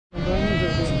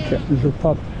Okay, this will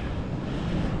pop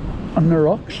on the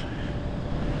rocks.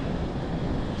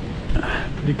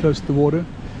 Pretty close to the water.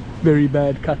 Very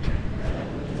bad cut.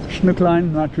 Snook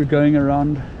line, right, we're going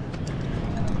around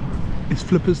its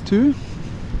flippers too.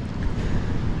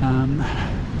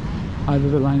 Either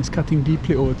the line is cutting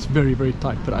deeply or it's very, very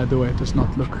tight, but either way it does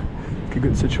not look like a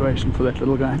good situation for that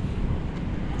little guy.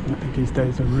 I think his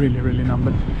days are really, really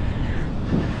numbered.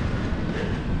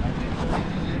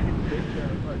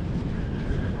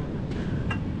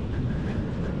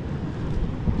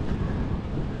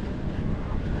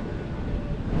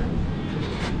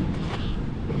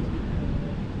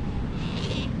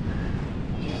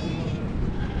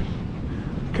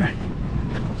 Okay.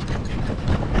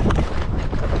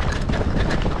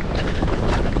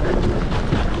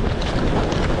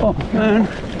 Oh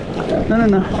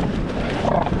man, no.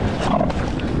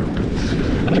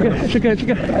 It's okay.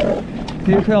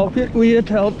 Here to help you, we're here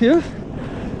to help you.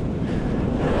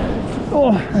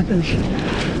 Oh, that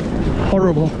is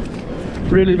horrible.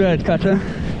 Really bad cutter.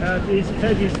 His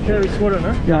head is carries water,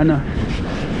 no? Yeah, I know.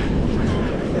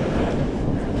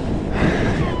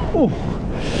 Oh,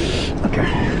 okay.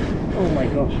 Oh my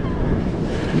gosh.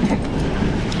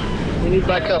 We need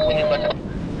backup,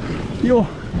 Yo.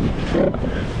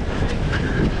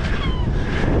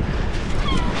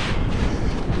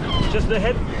 Just the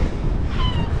head.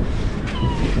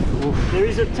 Oof. There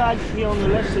is a tag here on the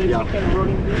left, so if you can roll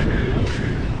in there.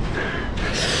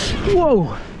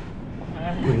 Whoa.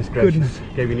 Goodness gracious.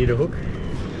 Okay, we need a hook.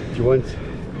 Do you want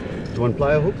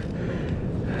plier hook?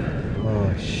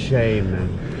 Oh, shame, man.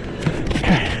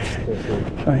 Okay.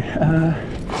 Sorry.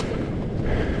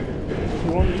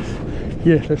 You want this?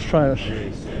 Yeah, let's try this.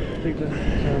 Take the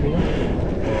carabiner.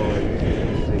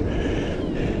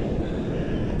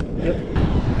 Yep.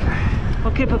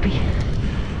 Okay, puppy.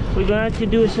 We're going to have to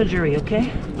do a surgery,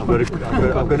 okay? I've got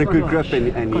a good grip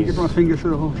and Can't get my fingers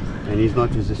through the hole. and he's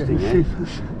not resisting, Okay, eh?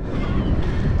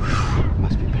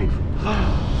 Must be painful.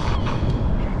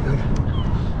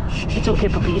 It's okay,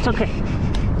 puppy. It's okay.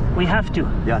 We have to.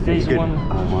 Yeah, I think There's you're good.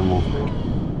 one. One more.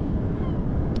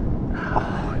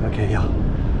 Oh, okay, yeah.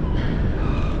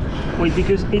 Wait,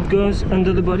 because it goes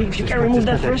under the body. If you can remove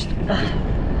that first.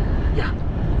 Yeah.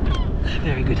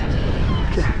 Very good.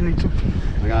 Okay, I need to.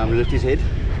 Okay, I'm gonna lift his head.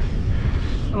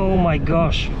 Oh my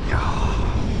gosh.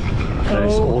 That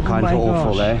is all kinds my of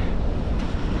awful, gosh. eh?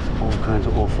 All kinds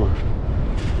of awful.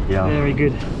 Yeah. Very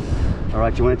good.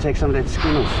 Alright, you want to take some of that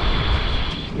skin off?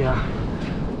 Yeah.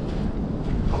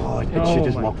 Oh, it should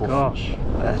just mop off. Gosh.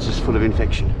 That's just full of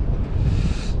infection.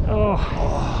 Oh.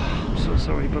 I'm so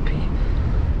sorry, puppy.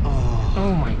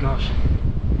 Oh my gosh.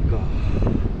 God.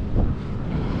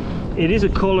 It is a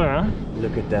collar, huh?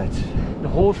 Look at that. The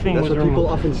whole thing That's was what people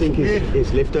removed. often think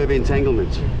is leftover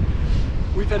entanglement.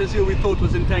 We've had a seal we thought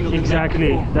was entangled.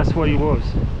 Exactly. That's what it was.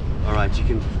 Alright, you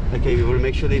can. Okay, we want to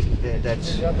make sure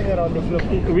that's.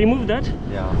 Remove that,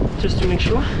 Yeah. just to make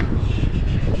sure.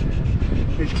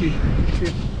 It's clear.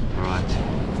 Alright.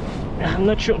 I'm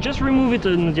not sure. Just remove it,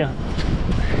 Nadia.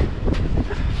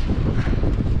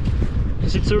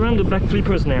 Because it's around the back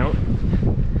flippers now.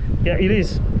 Yeah, it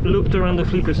is looped around the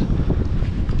flippers.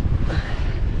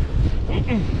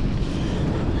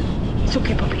 It's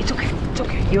okay, puppy. It's okay. It's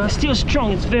okay. You are still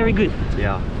strong. It's very good.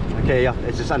 Yeah. Okay, yeah.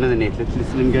 It's just under the net. Let's let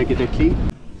him go get that clean.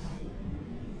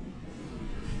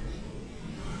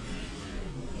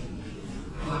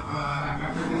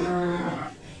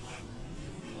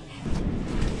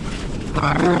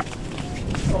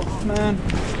 Oh man.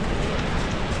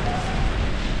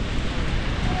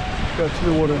 Go to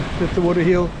the water. Let the water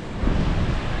heal.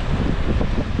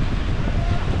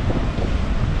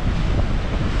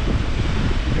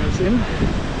 Goes in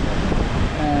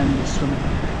and swimming.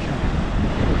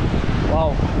 Okay.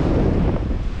 Wow.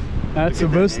 That's a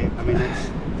burst. I mean,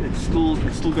 it's still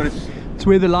got its. It's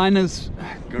where the line is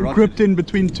Garroted. gripped in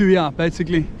between two. Yeah,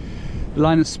 basically the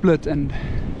line is split and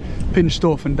pinched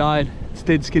off and died. It's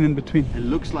dead skin in between. It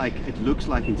looks like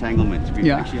entanglement. We've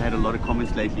Yeah. actually had a lot of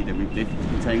comments lately that we've left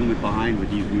entanglement behind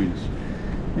with these wounds.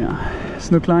 Yeah,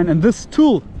 snook line. And this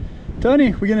tool, Tony,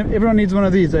 everyone needs one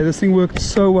of these. This thing worked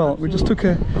so well. We just took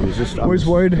always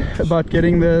worried about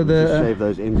getting Just shave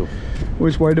those ends off.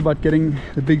 always worried about getting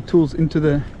the big tools into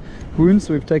the wound,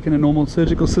 so we've taken a normal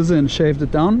surgical scissor and shaved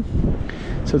it down,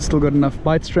 so it's still got enough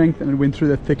bite strength, and it went through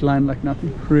that thick line like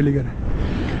nothing. Really good.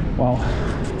 Wow.